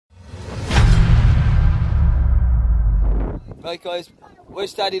Right guys,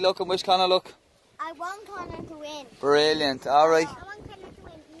 wish Daddy luck and wish Conor luck. I want Conor to win. Brilliant, alright. I want Conor to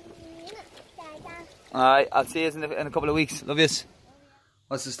win. Alright, I'll see you in a couple of weeks. Love yous.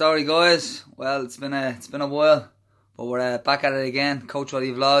 What's the story, guys? Well, it's been a while, but we're back at it again. Coach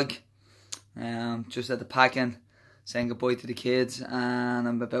Roddy vlog. Just at the packing, saying goodbye to the kids, and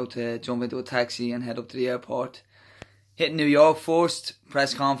I'm about to jump into a taxi and head up to the airport. Hitting New York first,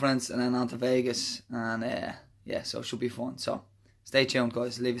 press conference, and then on to Vegas. And yeah, so it should be fun. So stay tuned,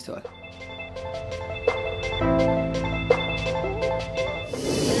 guys. Leave us to it.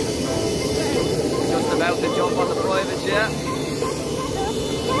 Just about to jump on the private jet.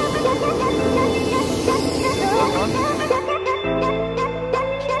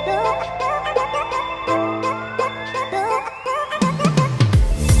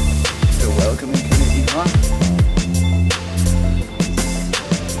 The welcoming committee, huh?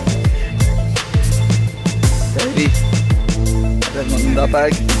 Davey, there's nothing in that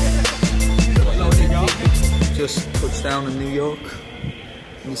bag. Just touched down in New York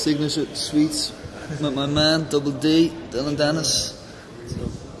in the Signature Suites. Met my man, Double D, Dylan Dennis.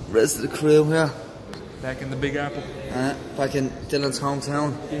 Rest of the crew here. Back in the Big Apple. Back in Dylan's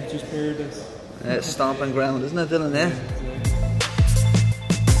hometown. Just paradise. Stomping ground, isn't it, Dylan? Yeah.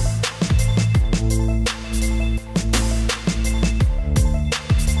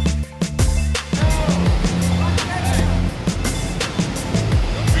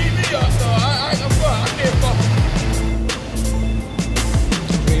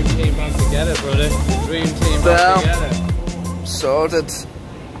 Dream team back together, brother. Dream team back together. Sorted.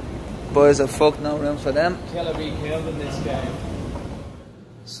 Boys are fucked, no room for them. Killer be killed in this game.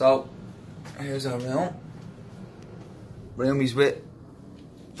 So, here's our room. He's with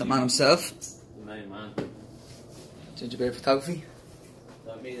the man himself. The main man. Ginger Bear Photography.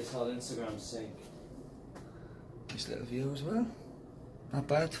 That made his whole Instagram sink. Nice little view as well. Not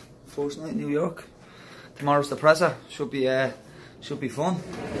bad. First night in New York. Tomorrow's the presser. Should be fun.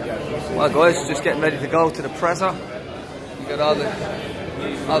 Well guys, just getting ready to go to the presser. You got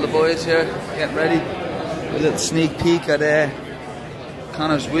all the boys here getting ready. A little sneak peek at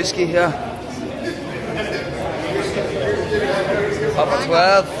Conor's whiskey here. Pop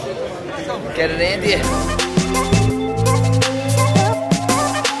 12. Get it into you.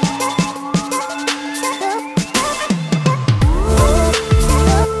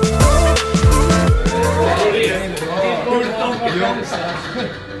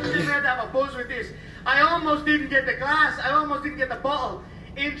 I almost didn't get the glass, I almost didn't get the bottle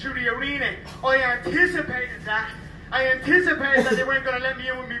into the arena. I anticipated that. I anticipated that they weren't going to let me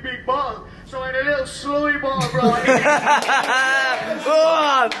in with my big bottle. So I had a little slowy bottle, bro.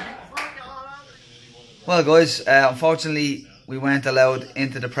 Well guys, unfortunately we weren't allowed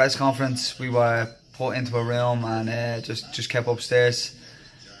into the press conference. We were put into a room and just kept upstairs.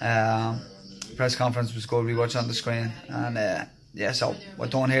 The press conference was good, we watched on the screen. And yeah, so we're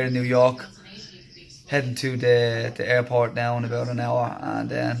done here in New York. Heading to the airport now in about an hour, and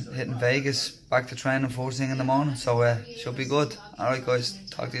then hitting Vegas, back to training first thing in the morning, so should be good. Alright guys,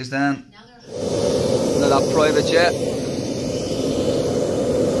 talk to you then. Little private jet.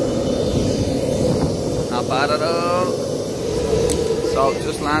 Not bad at all. So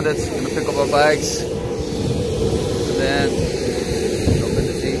just landed, gonna pick up our bags, and then jump in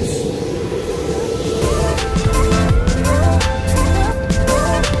the seats.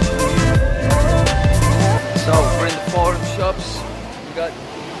 So we're in the foreign shops. We got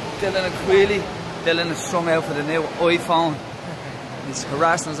Dylan and Creely. Dylan is strung out for the new iPhone. He's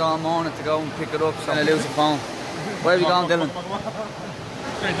harassing us all morning to go and pick it up, so I lose the phone. Where are we going, Dylan?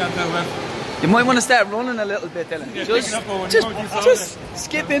 Straight down to the left. You might want to start running a little bit, Dylan. Just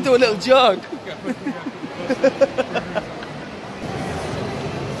skip into a little jog. Wait,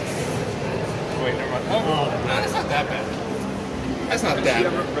 never mind. Oh, no, that's not that bad. That's not that bad. Do you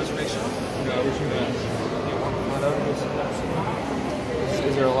have a reservation? No, we should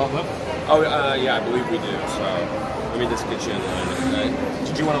Is there a lot left? Oh, yeah, I believe we do. So let me just get you in line.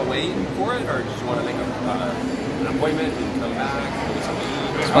 Did you want to wait for it, or did you want to make an appointment and come back?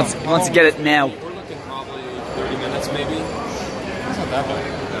 He wants to get it now. We're looking probably 30 minutes, maybe. That's not that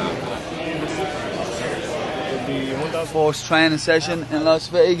bad. First training session in Las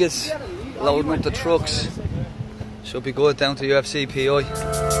Vegas. Loading up the trucks. Should be good down to UFC PI.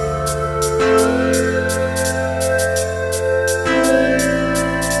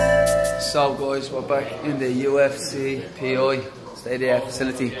 So guys, we're back in the UFC PI Stadia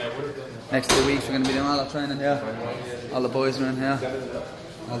facility. Next 2 weeks we're going to be doing all our training here. All the boys are in here.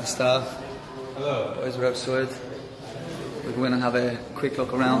 All the staff. Boys are outside. We'll go in and have a quick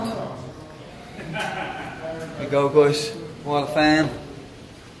look around. Here we go guys. Wall of Fame.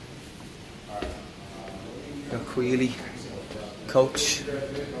 Got Queely, Coach,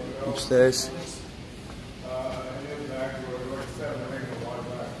 upstairs.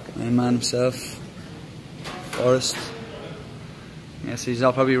 Main man himself, Forrest. Yeah, so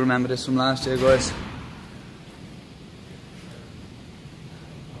you'll probably remember this from last year, guys.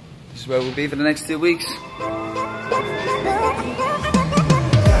 This is where we'll be for the next 2 weeks.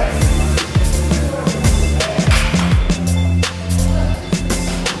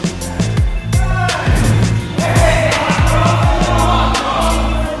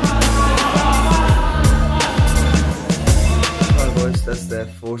 That's the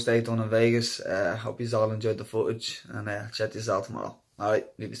first day done in Vegas. Hope you all enjoyed the footage, and check this out tomorrow. Alright,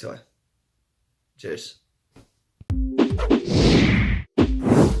 leave this to it. Cheers.